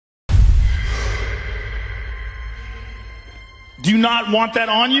Do you not want that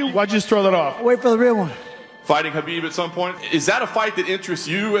on you? Why'd you just throw that off? Wait for the real one. Fighting Khabib at some point. Is that a fight that interests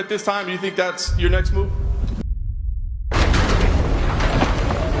you at this time? Do you think that's your next move?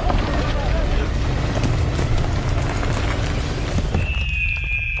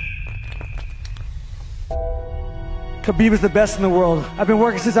 Khabib is the best in the world. I've been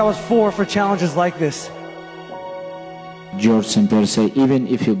working since I was 4 for challenges like this. George St. Pierre say, even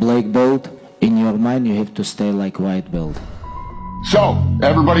if you black belt, in your mind you have to stay like white belt. So,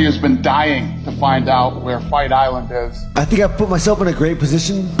 everybody has been dying to find out where Fight Island is. I think I've put myself in a great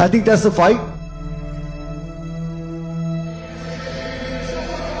position. I think that's the fight.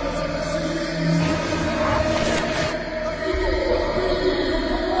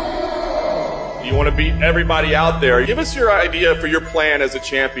 You want to beat everybody out there. Give us your idea for your plan as a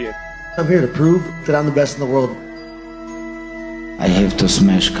champion. I'm here to prove that I'm the best in the world. I have to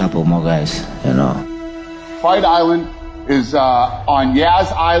smash a couple more guys, you know. Fight Island is on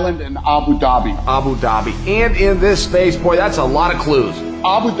Yas Island in Abu Dhabi. Abu Dhabi. And in this space, boy, that's a lot of clues.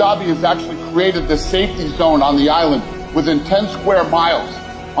 Abu Dhabi has actually created this safety zone on the island within 10 square miles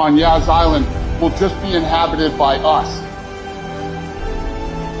on Yas Island will just be inhabited by us.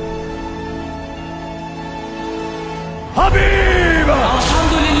 Khabib!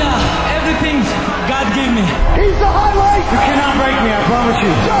 Alhamdulillah, everything God gave me. He's the highlight! You cannot break me, I promise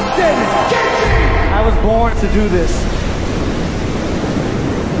you. Justin Gaethje! I was born to do this.